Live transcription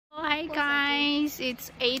guys,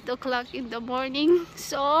 it's 8 o'clock in the morning.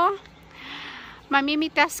 So,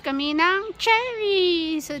 mamimitas kami ng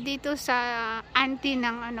cherry. So, dito sa auntie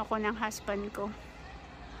ng ng husband ko.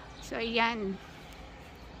 So, ayan.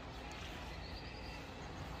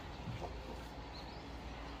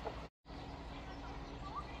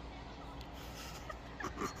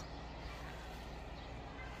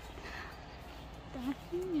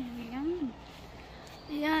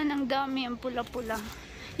 Ayan, ang dami, ang pula-pula.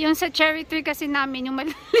 Yung sa cherry tree kasi namin, yung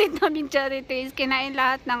maliliit namin cherry trees, kinain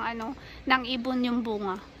lahat ng ng ibon yung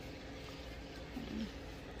bunga.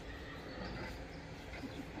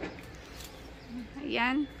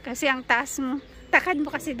 Ayan, kasi ang taas mo. Takad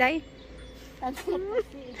mo kasi, Day.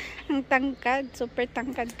 Ang tangkad, super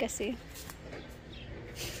tangkad kasi.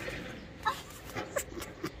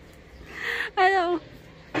 Ano?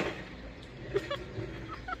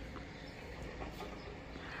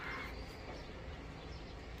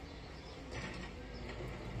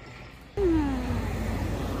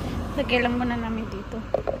 Lagay lang muna namin dito.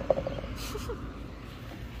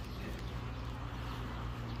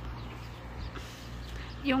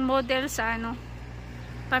 Yung model sa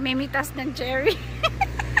pamimitas ng cherry.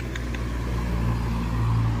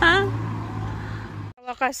 Ha?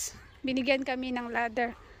 Wakas, binigyan kami ng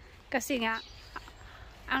ladder. Kasi nga,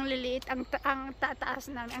 ang liliit, ang tataas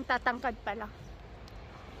namin, ang tatangkad pala.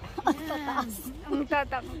 Ang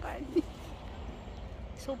tatangkad.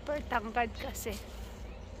 Super tangkad kasi.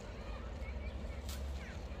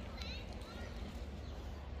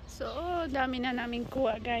 So, dami na namin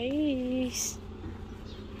kuha, guys.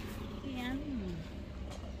 Ayan.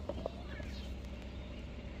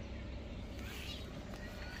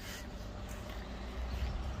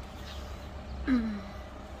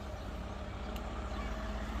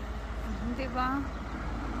 Diba?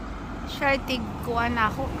 Sure, tigkuha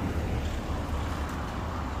na ako.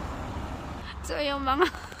 So,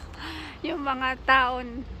 yung mga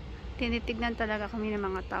taon, tinitignan talaga kami ng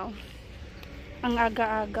mga tao. Ang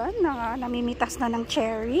aga-aga na namimitas na ng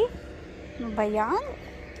cherry. Ano ba yan?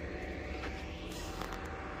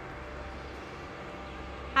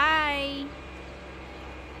 Hi!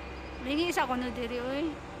 Bingis ako na diri, uy.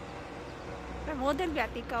 Model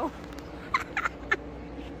biat ikaw.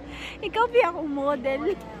 Ikaw biya akong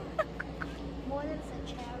model. Model sa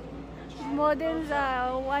cherry. Model sa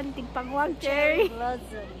one tigpangwag cherry.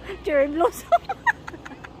 Blossom. Cherry blossom.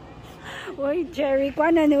 Uy, cherry ko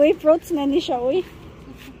na ni, uy, fruits na ni siya, uy.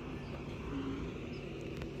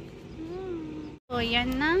 So,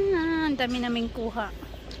 yan na. Ang dami naming kuha.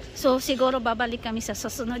 So, siguro babalik kami sa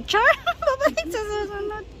susunod. Char! Babalik sa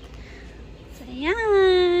susunod. So,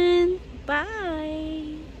 yan. Bye!